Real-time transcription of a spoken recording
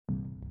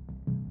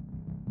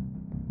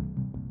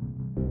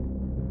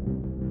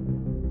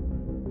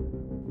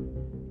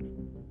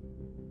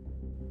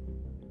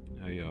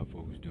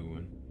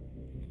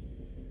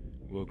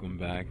welcome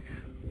back.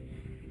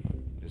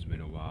 It's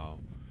been a while.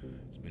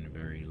 It's been a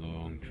very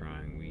long,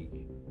 trying week,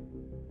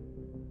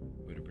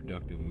 but a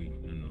productive week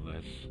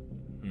nonetheless.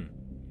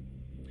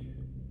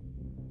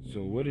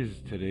 So, what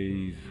is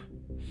today's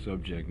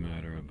subject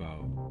matter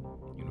about?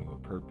 A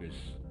purpose.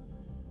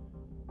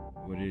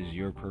 What is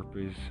your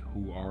purpose?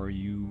 Who are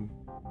you?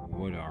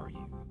 What are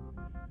you?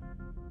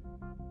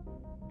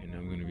 And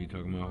I'm going to be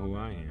talking about who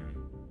I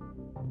am.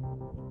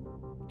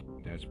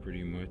 That's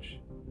pretty much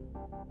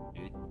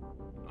it.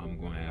 I'm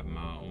going to have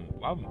my own.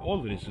 All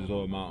of this is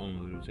all my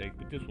own little take,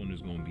 but this one is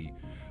going to be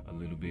a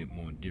little bit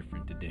more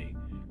different today.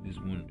 This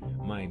one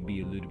might be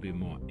a little bit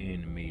more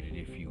animated,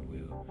 if you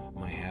will.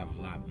 Might have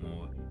a lot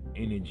more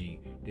energy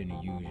than the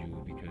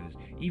usual, because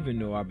even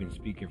though I've been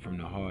speaking from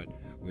the heart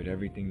with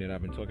everything that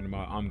I've been talking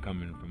about, I'm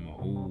coming from a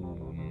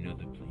whole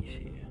nother place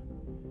here.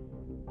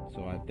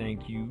 So I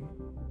thank you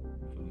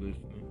for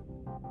listening,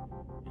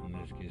 and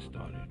let's get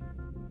started.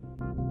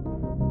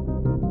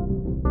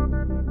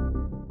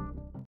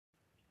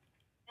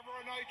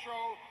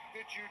 Nitro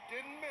that you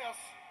didn't miss,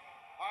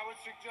 I would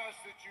suggest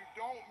that you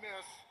don't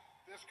miss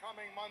this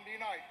coming Monday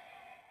night,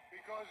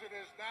 because it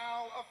is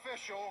now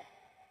official.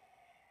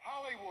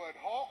 Hollywood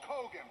Hulk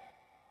Hogan,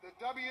 the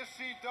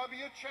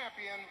WCW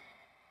champion,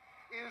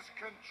 is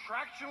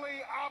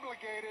contractually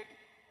obligated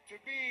to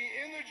be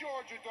in the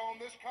Georgia Dome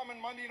this coming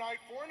Monday night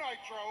for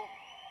Nitro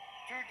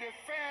to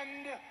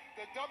defend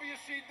the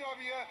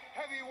WCW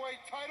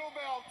heavyweight title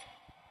belt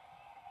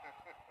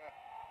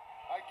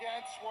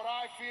against what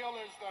I feel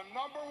is the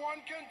number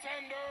one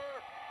contender,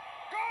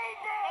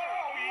 Goldberg!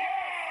 Oh,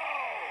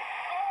 yes!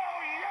 Oh,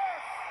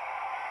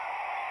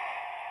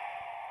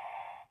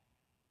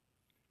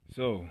 yes!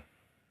 So,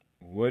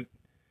 what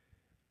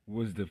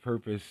was the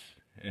purpose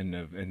and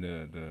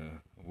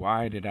the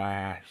why did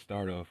I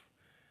start off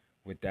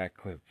with that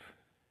clip?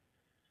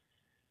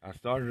 I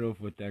started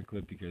off with that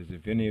clip because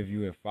if any of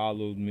you have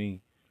followed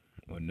me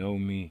or know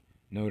me,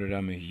 know that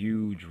I'm a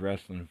huge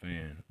wrestling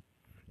fan,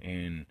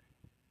 and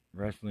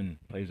wrestling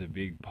plays a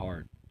big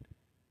part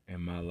in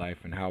my life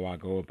and how I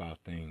go about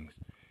things.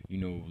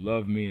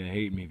 Love me or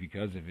hate me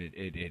because of it.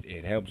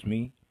 It helps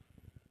me,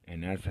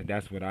 and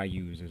that's what I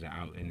use as an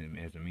outlet,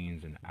 as a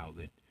means and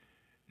outlet.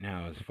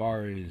 Now, as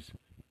far as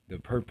the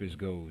purpose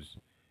goes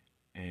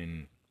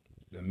and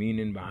the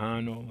meaning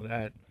behind all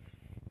that,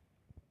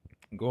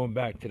 going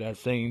back to that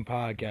same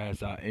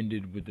podcast, I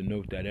ended with the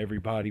note that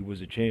everybody was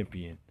a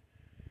champion.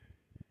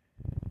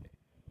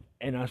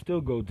 And I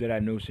still go to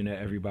that notion that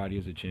everybody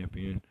is a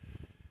champion,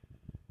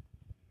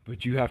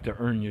 but you have to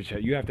earn your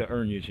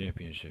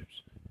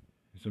championships.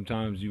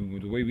 Sometimes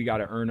the way we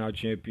gotta earn our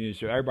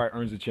championship, everybody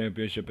earns a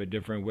championship a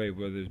different way,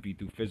 whether it be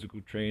through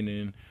physical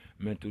training,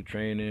 mental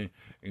training,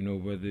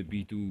 whether it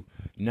be through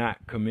not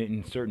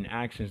committing certain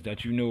actions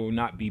that will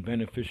not be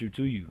beneficial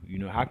to you.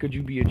 How could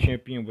you be a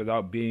champion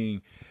without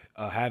being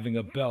having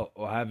a belt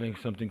or having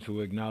something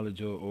to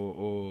acknowledge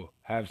or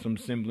have some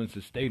semblance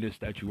of status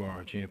that you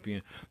are a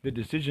champion? The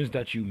decisions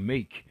that you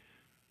make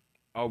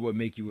are what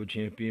make you a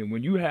champion.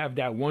 When you have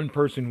that one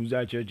person who's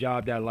at your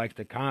job that likes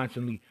to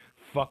constantly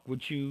fuck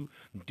with you,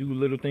 do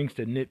little things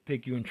to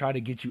nitpick you and try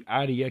to get you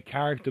out of your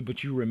character,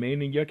 but you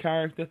remain in your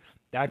character,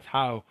 that's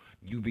how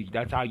you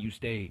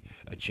stay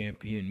a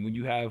champion. When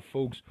you have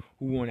folks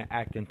who want to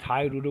act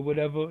entitled or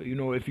whatever,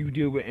 if you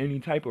deal with any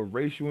type of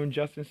racial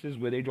injustices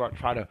where they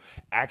try to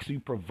actually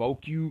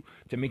provoke you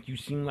to make you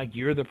seem like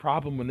you're the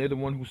problem when they're the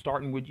one who's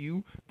starting with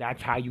you,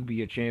 that's how you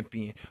be a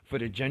champion. For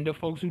the gender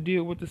folks who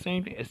deal with the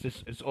same thing,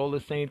 it's all the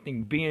same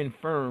thing. Being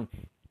firm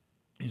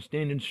and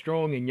standing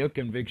strong in your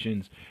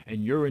convictions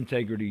and your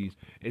integrities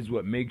is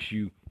what makes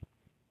you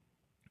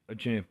a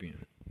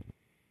champion.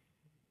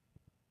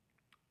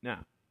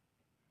 Now,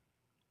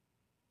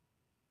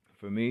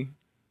 for me,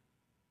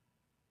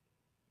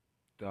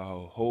 the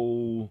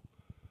whole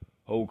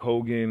Hulk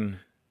Hogan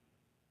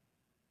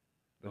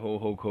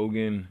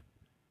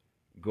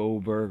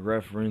Goldberg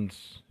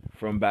reference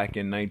from back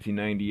in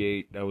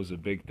 1998, that was a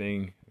big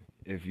thing.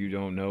 If you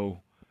don't know,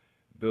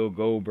 Bill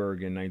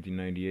Goldberg in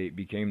 1998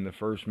 became the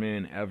first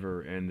man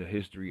ever in the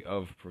history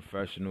of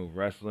professional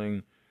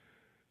wrestling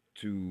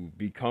to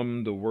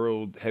become the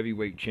world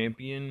heavyweight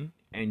champion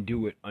and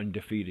do it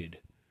undefeated.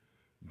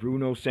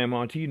 Bruno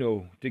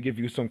Sammartino, to give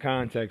you some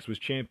context, was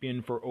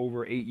champion for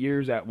over 8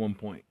 years at one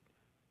point,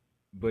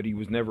 but he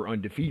was never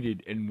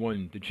undefeated and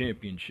won the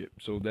championship.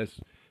 So this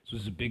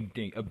was a big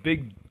thing, a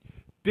big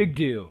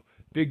deal,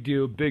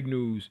 big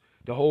news.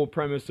 The whole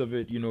premise of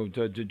it,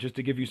 just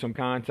to give you some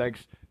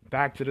context,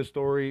 back to the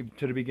story,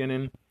 to the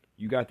beginning,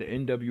 you got the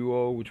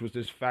NWO, which was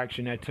this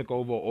faction that took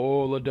over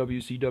all of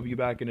WCW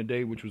back in the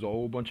day, which was a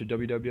whole bunch of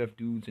WWF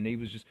dudes, and they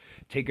was just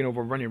taking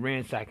over, running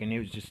ransack, and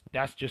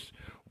that's just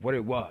what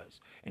it was.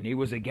 And they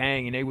was a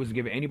gang, and they was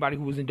giving anybody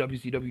who was in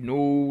WCW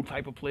no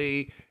type of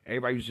play.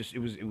 Everybody was just, it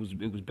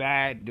was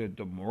bad.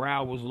 The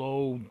morale was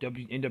low.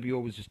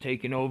 NWO was just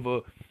taking over,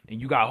 and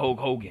you got Hulk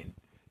Hogan,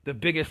 the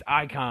biggest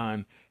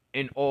icon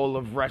in all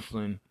of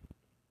wrestling,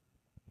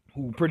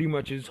 who pretty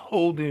much is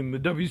holding the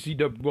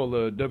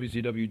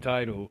WCW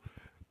title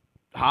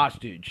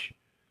hostage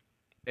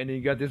And then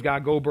you got this guy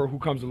Goldberg who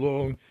comes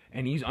along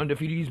and he's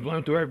undefeated. He's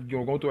going through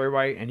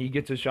everybody, and he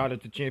gets a shot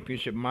at the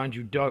championship. Mind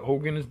you,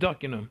 Hogan is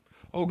ducking him.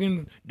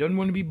 Hogan doesn't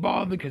want to be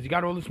bothered because he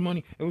got all this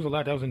money. It was a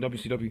lot that was in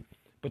WCW,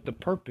 but the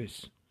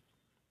purpose.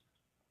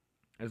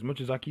 As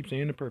much as I keep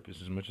saying the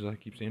purpose,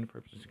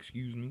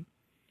 excuse me.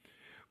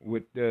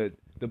 With the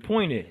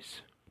point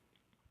is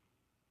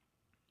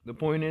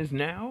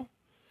now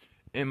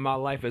in my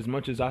life, as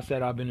much as I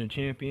said I've been a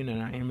champion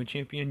and I am a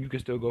champion, you can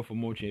still go for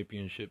more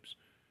championships.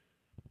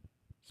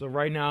 So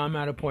right now I'm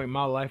at a point in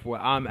my life where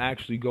I'm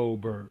actually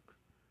Goldberg.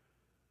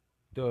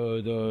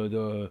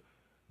 The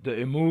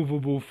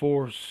immovable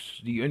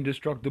force, the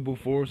indestructible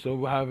force,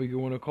 or however you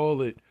want to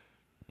call it,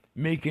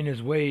 making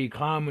his way,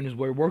 climbing his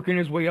way, working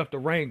his way up the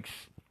ranks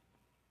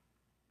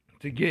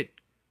to get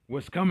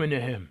what's coming to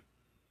him,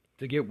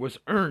 to get what's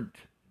earned,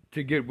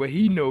 to get what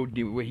he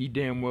what he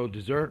damn well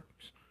deserves.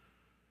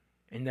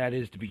 And that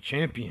is to be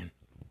champion,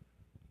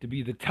 to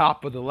be the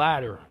top of the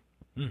ladder.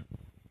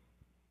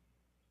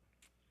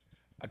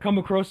 I come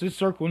across this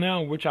circle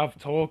now in which I've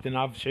talked and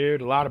I've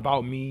shared a lot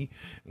about me,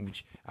 in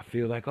which I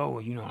feel like,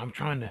 I'm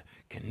trying to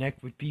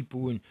connect with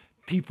people and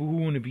people who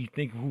want to be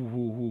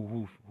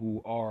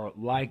who are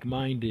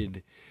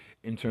like-minded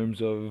in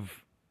terms of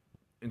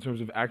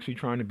actually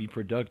trying to be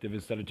productive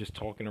instead of just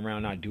talking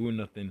around, not doing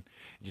nothing.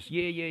 Just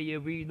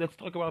let's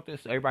talk about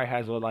this. Everybody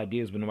has all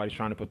ideas, but nobody's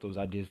trying to put those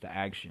ideas to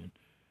action.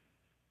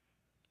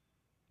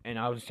 And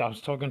I was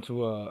talking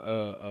to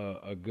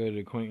a good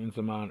acquaintance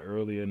of mine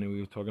earlier, and we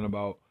were talking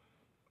about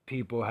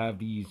people have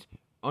these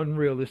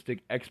unrealistic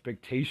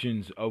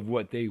expectations of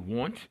what they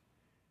want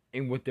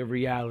and what the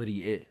reality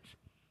is.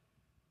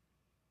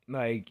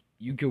 Like,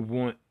 you could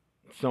want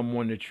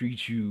someone to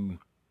treat you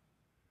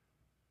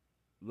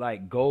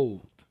like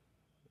gold,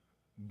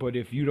 but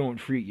if you don't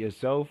treat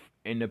yourself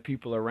and the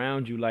people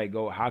around you like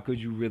gold, how could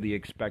you really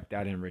expect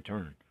that in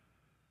return?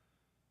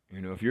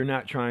 If you're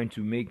not trying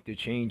to make the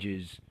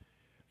changes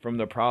from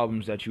the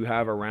problems that you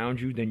have around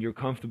you, then you're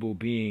comfortable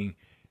being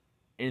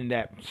in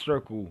that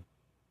circle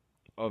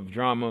of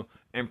drama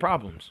and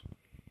problems.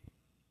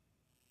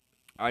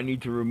 I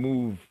need to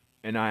remove,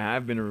 and I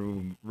have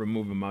been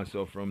removing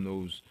myself from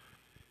those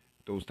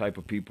type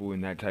of people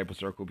in that type of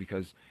circle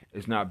because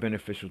it's not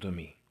beneficial to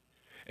me.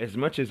 As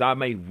much as I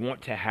may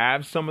want to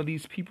have some of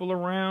these people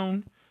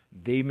around,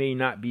 they may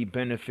not be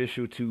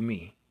beneficial to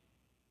me.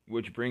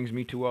 Which brings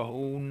me to a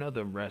whole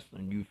nother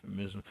wrestling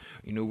euphemism,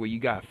 where you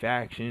got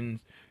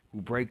factions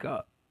who break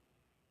up.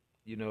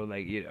 The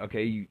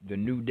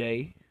New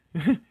Day.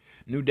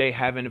 New Day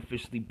haven't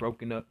officially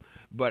broken up,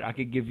 but I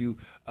could give you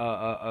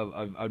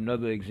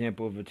another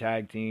example of a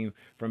tag team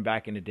from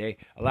back in the day.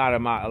 A lot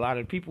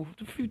of people,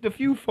 the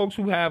few folks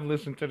who have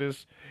listened to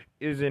this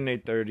is in their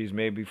 30s,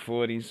 maybe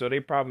 40s, so they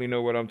probably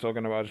know what I'm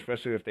talking about,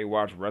 especially if they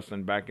watched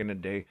wrestling back in the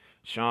day.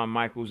 Shawn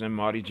Michaels and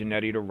Marty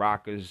Jannetty, the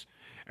Rockers.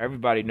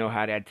 Everybody know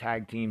how that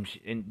tag team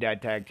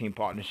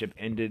partnership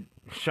ended.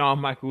 Shawn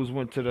Michaels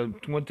went to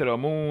the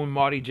moon.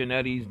 Marty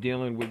Jannetty's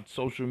dealing with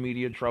social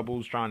media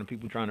troubles,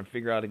 people trying to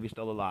figure out if he's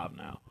still alive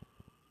now.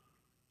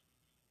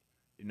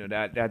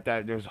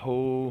 There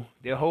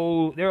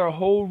are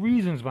whole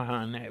reasons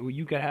behind that. Where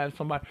you could have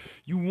somebody,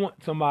 you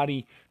want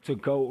somebody to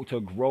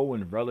grow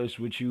and relish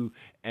with you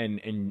and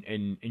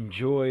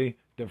enjoy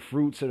the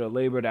fruits of the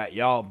labor that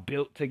y'all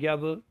built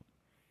together.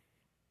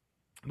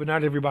 But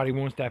not everybody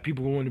wants that.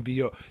 People want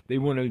to they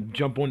want to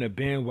jump on the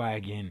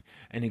bandwagon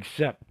and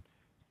accept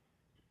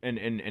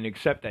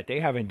that they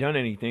haven't done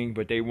anything,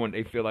 but they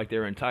feel like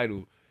they're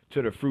entitled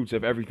to the fruits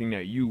of everything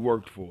that you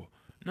worked for.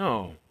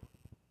 No.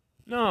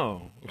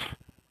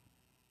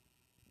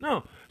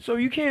 So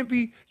you can't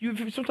be.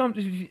 Sometimes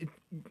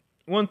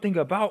one thing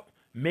about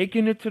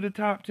making it to the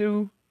top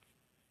too.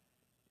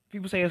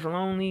 People say it's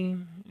lonely.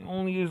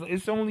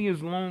 It's only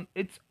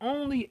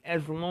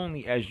as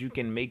lonely as you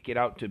can make it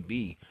out to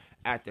be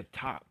at the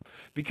top.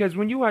 Because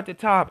when you're at the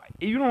top,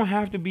 you don't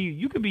have to be.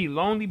 You could be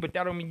lonely, but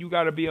that don't mean you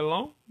gotta be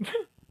alone.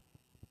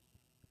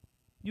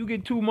 You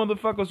get two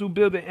motherfuckers who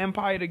build an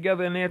empire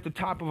together and they're at the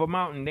top of a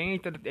mountain. They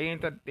at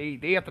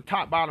the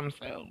top by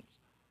themselves.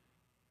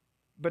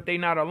 But they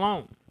not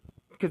alone.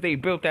 Because they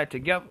built that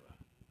together.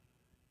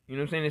 You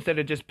know what I'm saying? Instead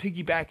of just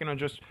piggybacking or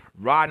just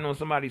riding on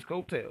somebody's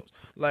coattails.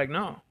 Like,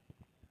 no.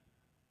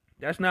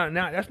 That's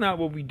not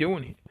what we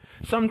doing here.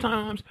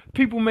 Sometimes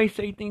people may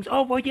say things,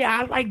 oh, well, yeah,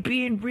 I like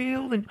being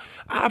real and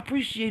I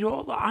appreciate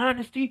all the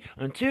honesty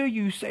until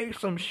you say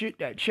some shit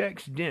that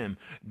checks them.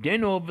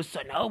 Then all of a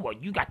sudden, oh, well,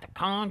 you got to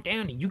calm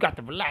down and you got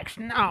to relax.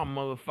 Nah,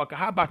 motherfucker,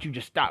 how about you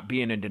just stop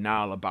being in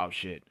denial about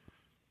shit?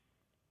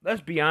 Let's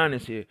be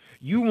honest here.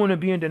 You want to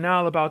be in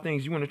denial about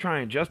things. You want to try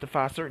and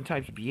justify certain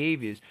types of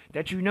behaviors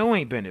that you know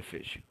ain't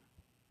beneficial.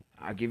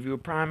 I'll give you a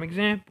prime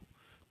example.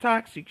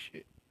 Toxic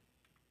shit.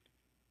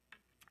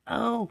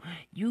 Oh,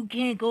 no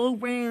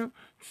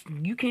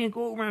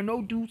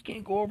dudes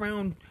can't go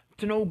around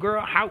to no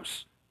girl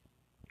house.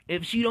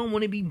 If she don't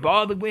want to be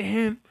bothered with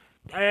him,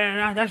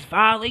 that's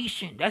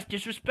violation. That's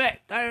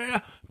disrespect.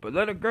 But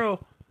let a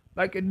girl,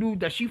 like a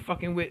dude that she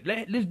fucking with,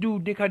 let this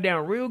dude dick her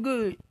down real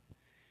good.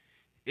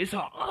 It's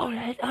all,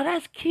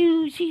 that's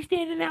cute. She's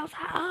standing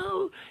outside.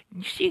 Oh,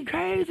 she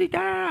crazy,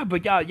 damn.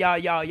 But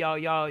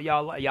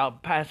y'all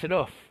pass it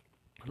off.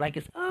 Like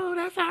it's, oh,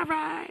 that's all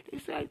right.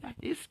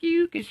 It's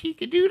cute because she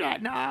could do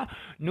that. Nah,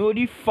 no,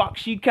 the fuck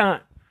she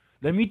can't.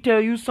 Let me tell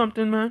you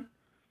something, man.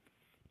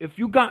 If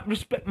you can't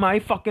respect my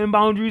fucking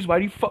boundaries, why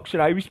the fuck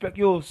should I respect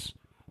yours?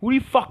 Who the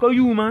fuck are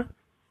you, man?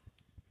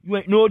 You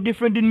ain't no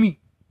different than me.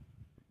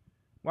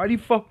 Why the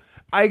fuck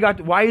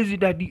why is it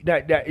that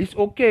it's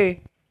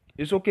okay?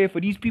 It's okay for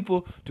these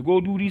people to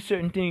go do these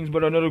certain things,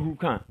 but another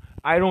group can't.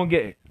 I don't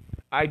get it.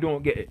 I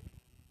don't get it.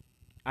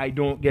 I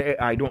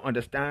don't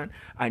understand.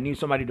 I need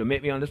somebody to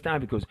make me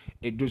understand because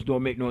it just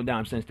don't make no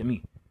damn sense to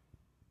me.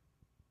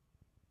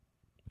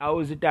 How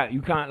is it that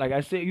you can't, like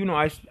I said,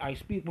 I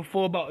speak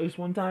before about this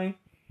one time,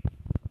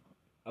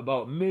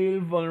 about male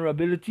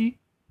vulnerability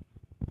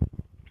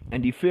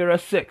and the fear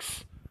of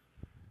sex.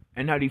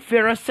 And how the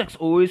fear of sex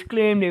always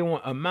claim they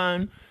want a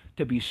man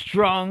to be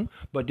strong,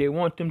 but they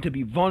want them to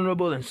be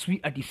vulnerable and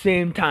sweet at the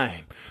same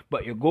time.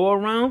 But you go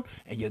around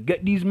and you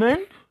get these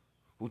men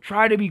who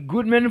try to be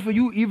good men for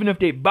you, even if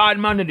they bad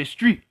man in the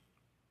street.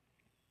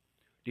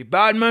 The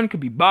bad man could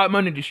be bad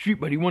man in the street,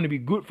 but he want to be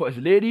good for his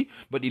lady.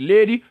 But the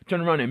lady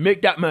turn around and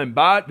make that man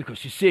bad because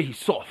she say he's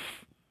soft.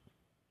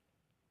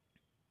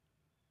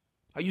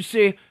 How you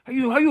say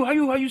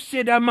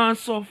that man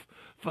soft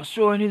for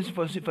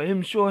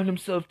him showing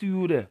himself to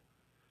you there?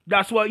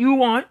 That's what you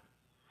want.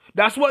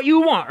 That's what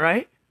you want,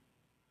 right?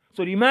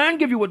 So the man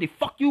give you what the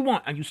fuck you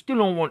want, and you still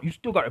don't want. You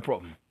still got a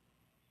problem.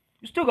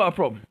 You still got a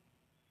problem.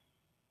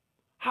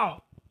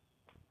 How?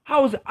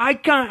 How is it I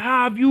can't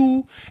have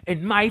you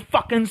in my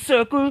fucking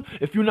circle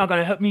if you're not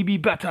gonna help me be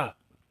better?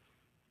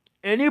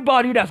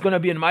 Anybody that's gonna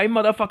be in my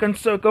motherfucking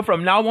circle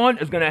from now on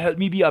is gonna help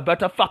me be a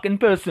better fucking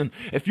person.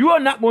 If you are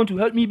not going to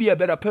help me be a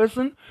better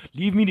person,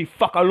 leave me the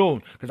fuck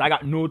alone, because I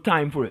got no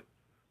time for it.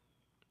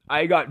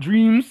 I got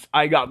dreams,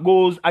 I got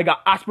goals, I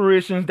got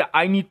aspirations that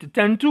I need to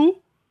tend to,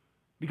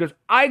 because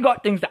I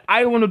got things that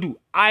I want to do.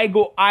 I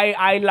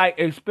like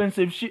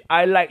expensive shit.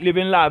 I like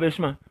living lavish,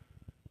 man.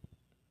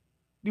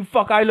 The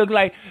fuck I look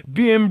like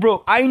being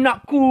broke. I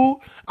not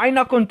cool. I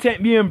not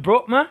content being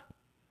broke, man.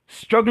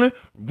 Struggling,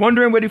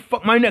 wondering where the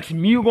fuck my next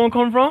meal gonna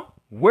come from.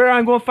 Where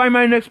I'm gonna find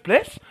my next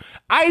place.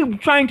 I'm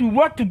trying to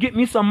work to get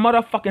me some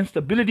motherfucking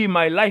stability in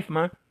my life,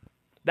 man.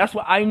 That's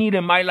what I need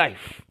in my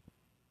life.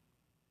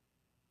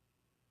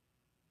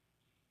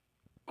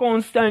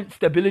 Constant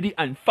stability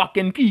and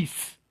fucking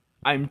peace.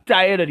 I'm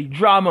tired of the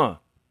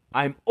drama.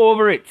 I'm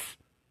over it.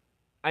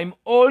 I'm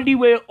all the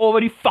way over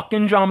the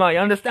fucking drama, you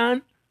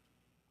understand?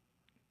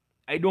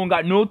 I don't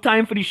got no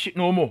time for this shit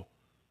no more.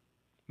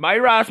 My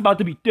ass about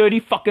to be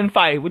 30 fucking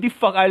 5. What the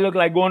fuck I look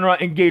like going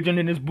around engaging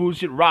in this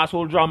bullshit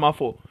rasshole drama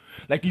for?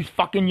 Like these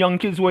fucking young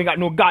kids who ain't got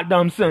no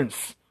goddamn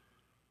sense.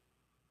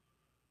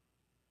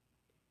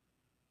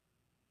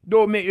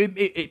 Though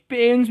it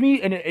pains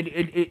me and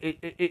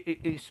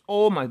it's,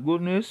 oh my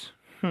goodness.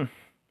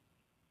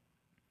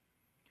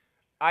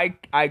 I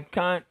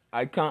can't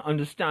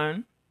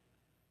understand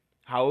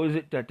how is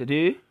it that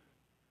today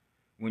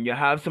when you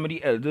have some of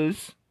the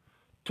elders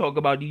talk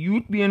about the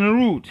youth being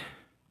rude.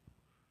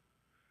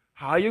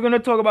 How you gonna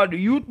talk about the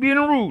youth being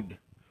rude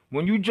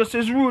when you just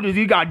as rude as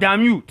the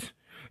goddamn youth?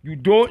 You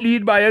don't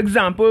lead by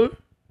example.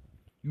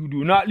 You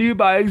do not lead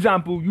by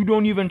example. You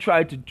don't even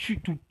try to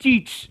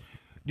teach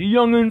the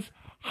youngins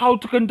how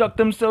to conduct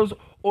themselves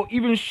or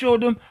even show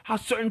them how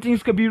certain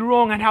things could be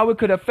wrong and how it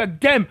could affect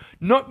them.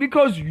 Not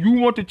because you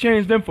want to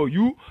change them for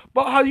you,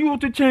 but how you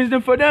want to change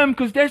them for them,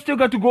 because they still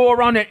got to go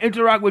around and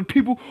interact with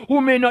people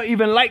who may not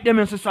even like them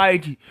in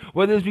society.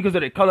 Whether it's because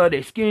of the color of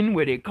their skin,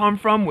 where they come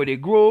from, where they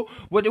grow,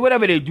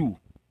 whatever they do.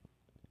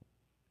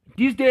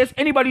 These days,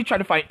 anybody try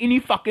to find any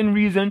fucking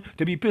reason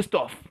to be pissed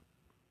off.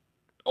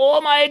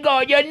 Oh my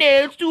God, your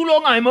nails too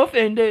long, I'm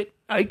offended.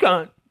 I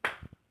can't.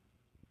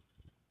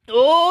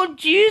 Oh,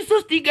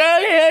 Jesus, the girl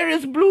hair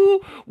is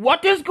blue.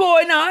 What is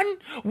going on?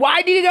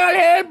 Why the girl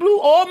hair blue?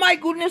 Oh, my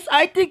goodness,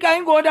 I think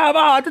I'm going to have a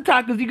heart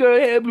attack because the girl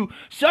hair blue.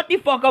 Shut the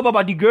fuck up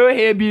about the girl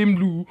hair being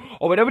blue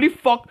or whatever the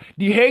fuck,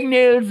 the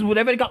hangnails,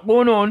 whatever they got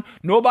going on.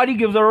 Nobody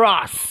gives a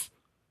ras.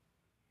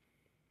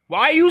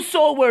 Why are you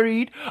so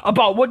worried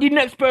about what the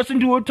next person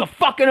do to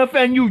fucking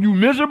offend you, you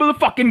miserable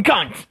fucking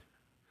cunt?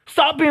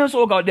 Stop being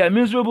so goddamn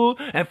miserable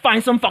and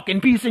find some fucking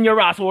peace in your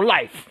asshole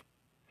life.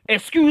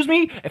 Excuse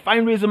me if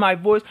I'm raising my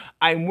voice.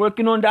 I'm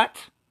working on that.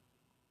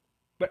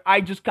 But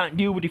I just can't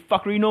deal with the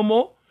fuckery no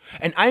more.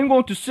 And I'm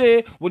going to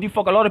say what the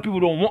fuck a lot of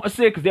people don't want to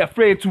say because they're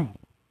afraid to.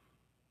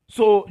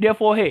 So,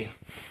 therefore, hey.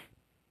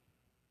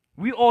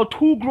 We all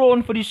too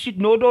grown for this shit.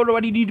 No, don't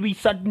already need to be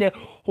sitting there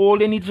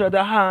holding each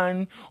other's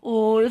hand.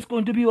 Oh, it's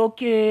going to be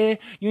okay.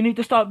 You need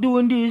to stop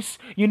doing this.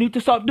 You need to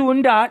stop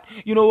doing that.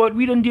 You know what?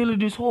 We done deal with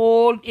this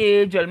whole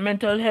age and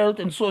mental health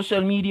and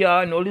social media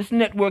and all this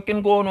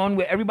networking going on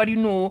where everybody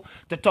know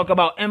to talk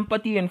about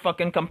empathy and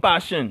fucking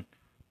compassion.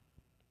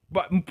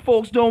 But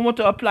folks don't want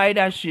to apply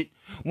that shit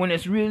when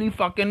it's really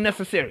fucking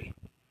necessary.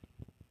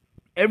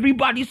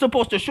 Everybody's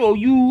supposed to show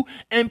you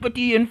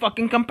empathy and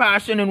fucking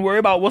compassion and worry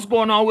about what's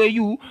going on with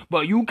you,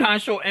 but you can't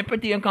show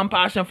empathy and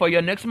compassion for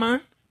your next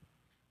man?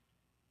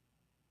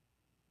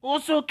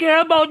 Also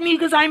care about me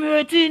because I'm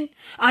hurting.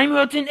 I'm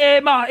hurting. Hey,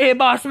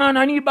 boss, man,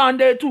 I need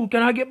Band-Aid too.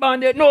 Can I get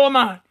Band-Aid? No,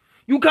 man.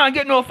 You can't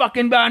get no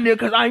fucking Band-Aid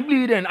because I'm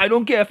bleeding. I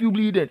don't care if you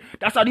bleeding.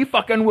 That's how the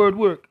fucking word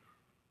work.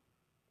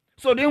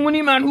 So then when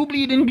the man who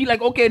bleeding be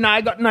like, okay, now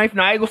I got knife,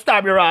 now I go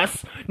stab your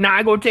ass, now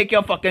I go take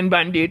your fucking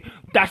Band-Aid.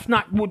 That's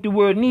not what the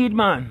word need,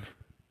 man.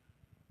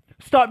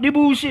 Stop the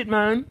bullshit,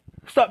 man.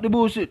 Stop the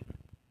bullshit.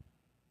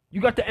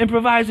 You got to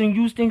improvise and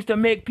use things to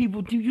make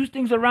people, to use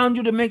things around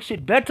you to make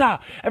shit better.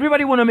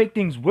 Everybody want to make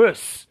things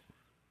worse.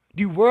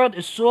 The world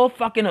is so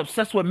fucking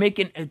obsessed with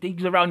making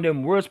things around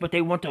them worse, but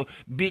they want to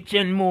bitch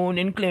and moan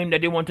and claim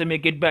that they want to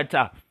make it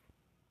better.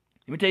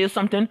 Let me tell you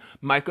something.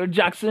 Michael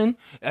Jackson,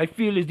 I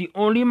feel, is the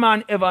only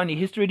man ever in the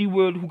history of the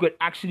world who could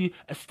actually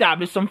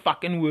establish some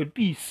fucking world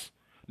peace.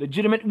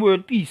 Legitimate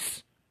world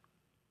peace.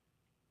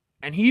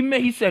 And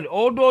he said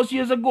all those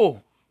years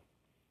ago,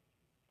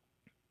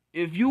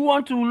 if you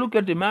want to look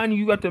at the man,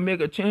 you got to make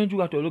a change. You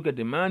got to look at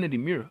the man in the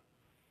mirror.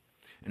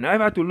 And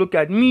I've had to look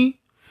at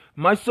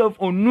myself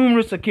on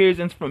numerous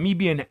occasions, from me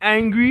being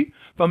angry,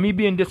 from me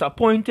being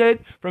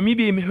disappointed, from me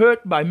being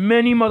hurt by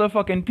many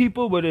motherfucking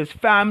people, whether it's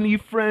family,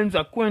 friends,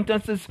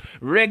 acquaintances,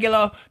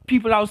 regular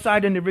people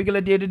outside in the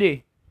regular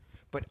day-to-day.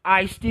 But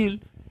I still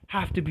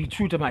have to be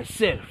true to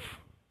myself.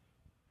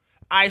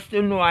 I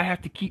still know I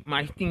have to keep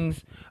my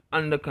things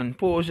under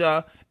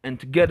composure and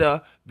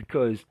together,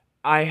 because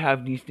I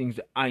have these things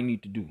that I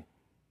need to do.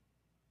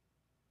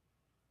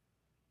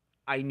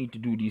 I need to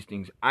do these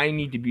things. I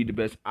need to be the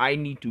best. I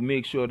need to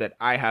make sure that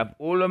I have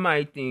all of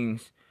my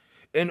things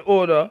in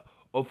order,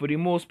 or for the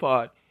most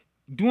part,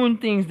 doing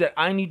things that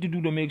I need to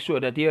do to make sure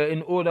that they are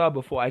in order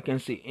before I can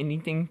say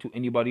anything to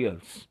anybody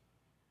else.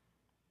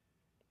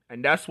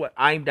 And that's what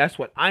I'm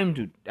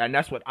doing. And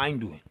that's what I'm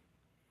doing.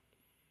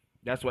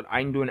 That's what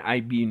I'm doing.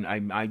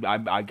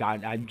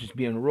 I'm just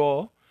being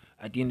raw.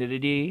 At the end of the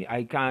day,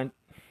 I can't,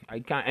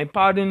 and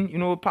pardon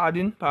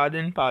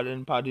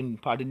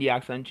the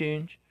accent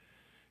change.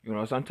 You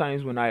know,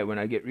 sometimes when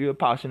I get real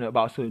passionate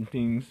about certain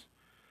things,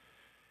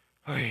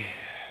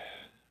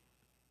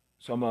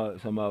 some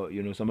of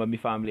my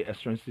family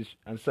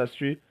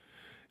ancestry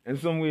in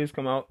some ways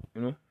come out,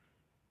 you know.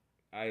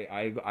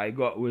 I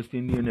got West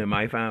Indian in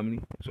my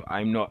family, so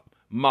I'm not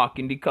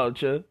mocking the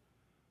culture,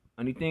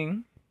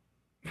 anything.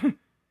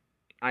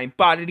 I'm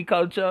part of the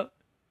culture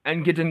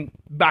and getting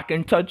back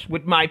in touch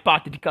with my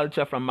part of the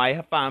culture from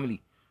my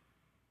family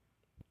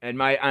and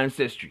my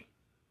ancestry.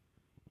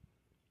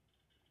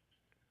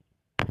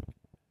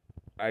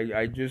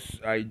 I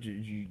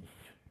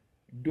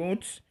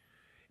don't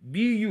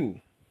be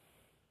you.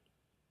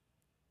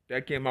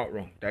 That came out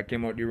wrong. That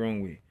came out the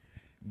wrong way.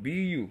 Be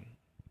you.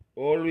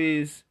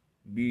 Always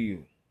be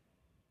you.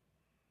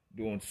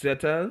 Don't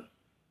settle.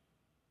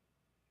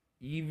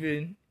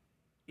 Even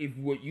if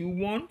what you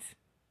want,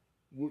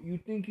 what you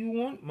think you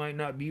want, might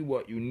not be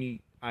what you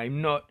need.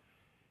 I'm not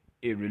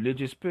a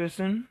religious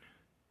person,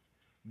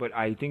 but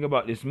I think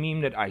about this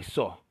meme that I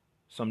saw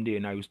someday,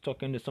 and I was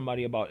talking to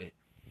somebody about it.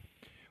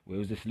 Where it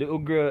was this little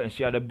girl, and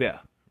she had a bear,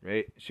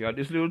 right? She had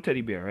this little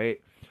teddy bear,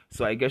 right?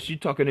 So I guess she's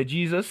talking to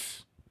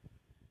Jesus.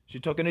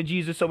 She's talking to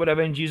Jesus or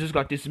whatever, and Jesus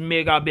got this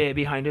mega bear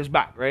behind his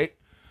back, right?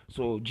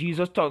 So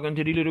Jesus talking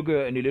to the little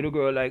girl, and the little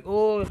girl like,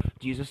 oh,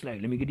 Jesus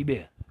like, let me get the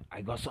bear.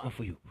 I got something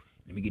for you.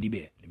 Let me get the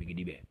bear. Let me get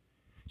the bear.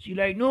 She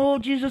like, no,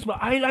 Jesus, but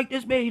I like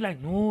this bear. He like,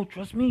 no,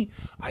 trust me.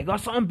 I got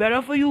something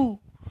better for you.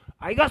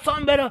 I got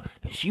something better.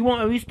 And she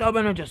want to be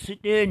stubborn and just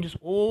sit there and just,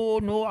 oh,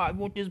 no, I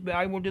want this bear.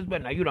 I want this bear.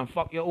 Now you done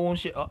fuck your own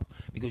shit up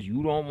because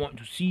you don't want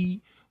to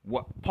see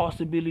what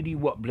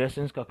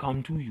blessings can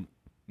come to you.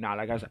 Now,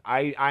 like I said,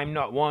 I'm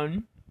not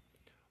one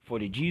for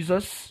the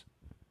Jesus.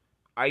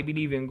 I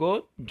believe in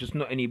God, just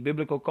not any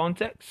biblical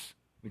context.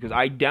 Because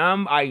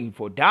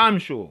for damn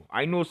sure,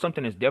 I know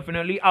something is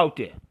definitely out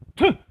there.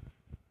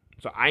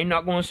 So I'm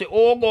not going to say,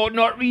 oh, God,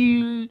 not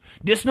real.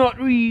 This not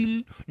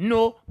real.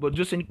 No, but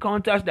just in the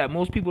context that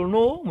most people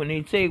know, when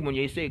you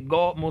say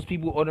God, most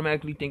people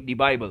automatically think the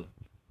Bible.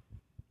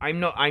 I'm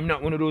not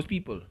one of those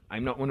people.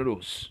 I'm not one of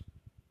those.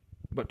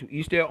 But to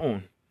each their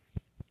own.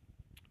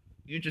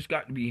 You just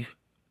got to be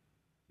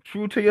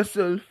true to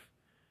yourself.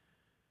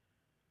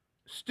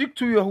 Stick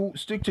to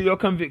your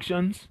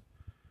convictions.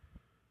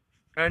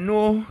 And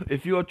know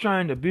if you're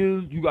trying to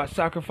build, you got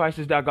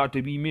sacrifices that got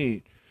to be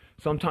made.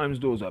 Sometimes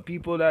those are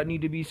people that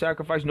need to be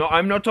sacrificed. No,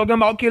 I'm not talking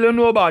about killing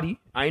nobody.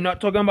 I'm not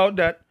talking about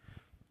that.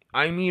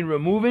 I mean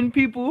removing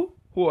people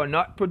who are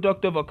not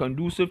productive or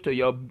conducive to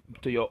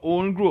your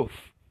own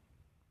growth.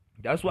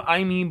 That's what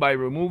I mean by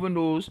removing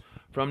those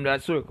from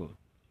that circle.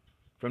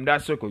 From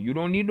that circle. You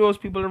don't need those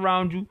people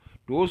around you.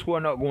 Those who are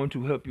not going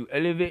to help you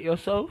elevate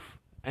yourself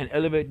and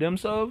elevate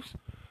themselves.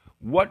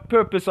 What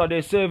purpose are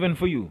they serving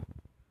for you?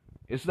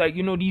 It's like,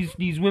 you know,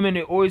 these women,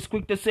 they always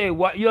quick to say,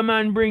 what your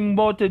man bring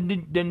more to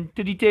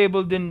the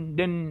table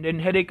than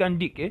headache and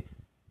dick, eh?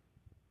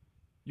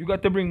 You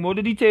got to bring more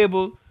to the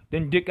table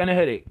than dick and a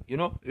headache. You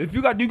know, if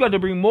you got to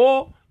bring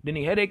more than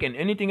a headache and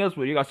anything else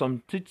where you got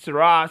some tits,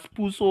 ass,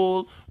 puss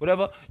hole,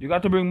 whatever. You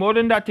got to bring more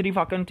than that to the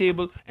fucking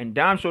table, and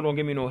damn sure don't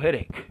give me no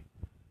headache.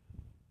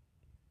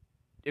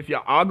 If you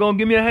are gonna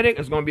give me a headache,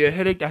 it's gonna be a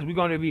headache that's we're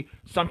gonna be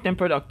something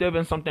productive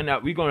and something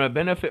that we're gonna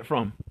benefit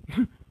from.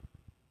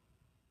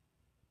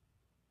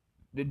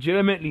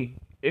 Legitimately.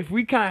 If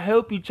we can't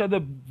help each other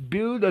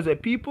build as a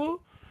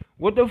people,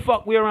 what the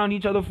fuck we around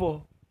each other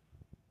for?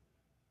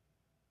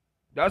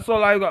 That's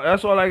all I got.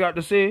 That's all I got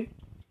to say.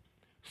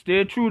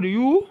 Stay true to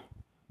you.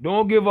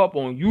 Don't give up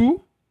on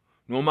you.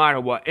 No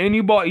matter what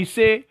anybody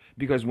say.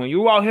 Because when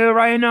you out here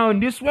right now in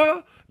this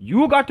world,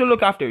 you got to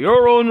look after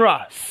your own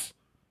ass.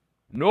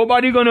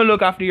 Nobody gonna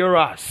look after your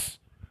ass.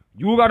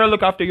 You gotta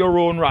look after your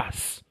own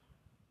ass.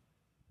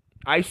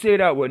 I say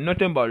that with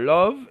nothing but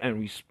love and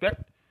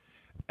respect.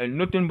 And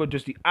nothing but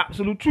just the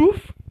absolute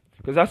truth.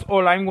 Because that's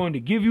all I'm going to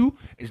give you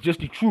is just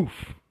the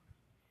truth.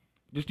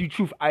 Just the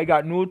truth. I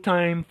got no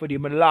time for the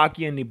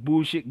malarkey and the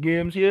bullshit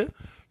games here.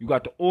 You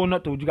got to own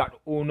up to what you got to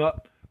own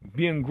up.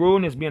 Being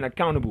grown is being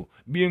accountable.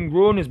 Being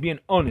grown is being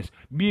honest.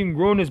 Being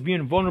grown is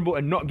being vulnerable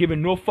and not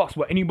giving no fucks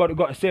what anybody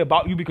got to say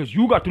about you, because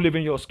you got to live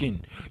in your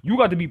skin. You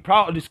got to be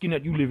proud of the skin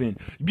that you live in.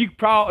 Be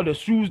proud of the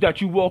shoes that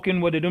you walk in,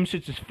 whether them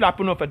shits is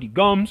flapping off at the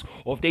gums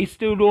or if they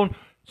still don't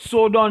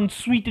so done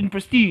sweet and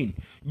pristine.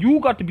 You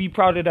got to be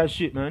proud of that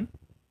shit, man.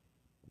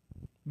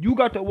 You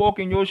got to walk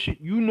in your shit.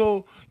 You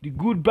know the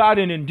good, bad,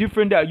 and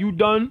indifferent that you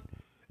done,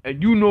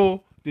 and you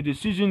know the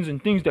decisions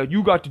and things that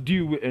you got to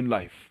deal with in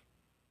life.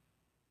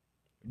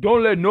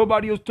 Don't let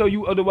nobody else tell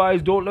you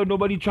otherwise. Don't let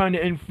nobody trying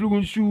to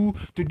influence you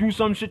to do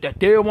some shit that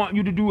they want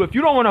you to do. If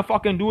you don't want to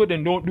fucking do it,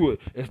 then don't do it.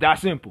 It's that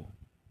simple.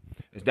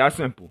 It's that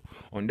simple.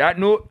 On that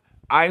note,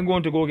 I'm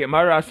going to go get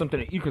my ass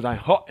something to eat because I'm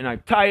hot and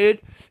I'm tired.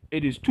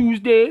 It is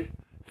Tuesday,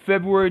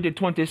 February the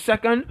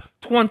 22nd,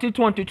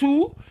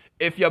 2022.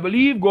 If you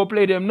believe, go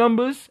play them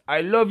numbers.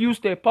 I love you.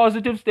 Stay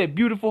positive. Stay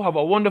beautiful. Have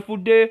a wonderful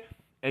day.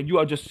 And you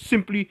are just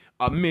simply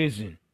amazing.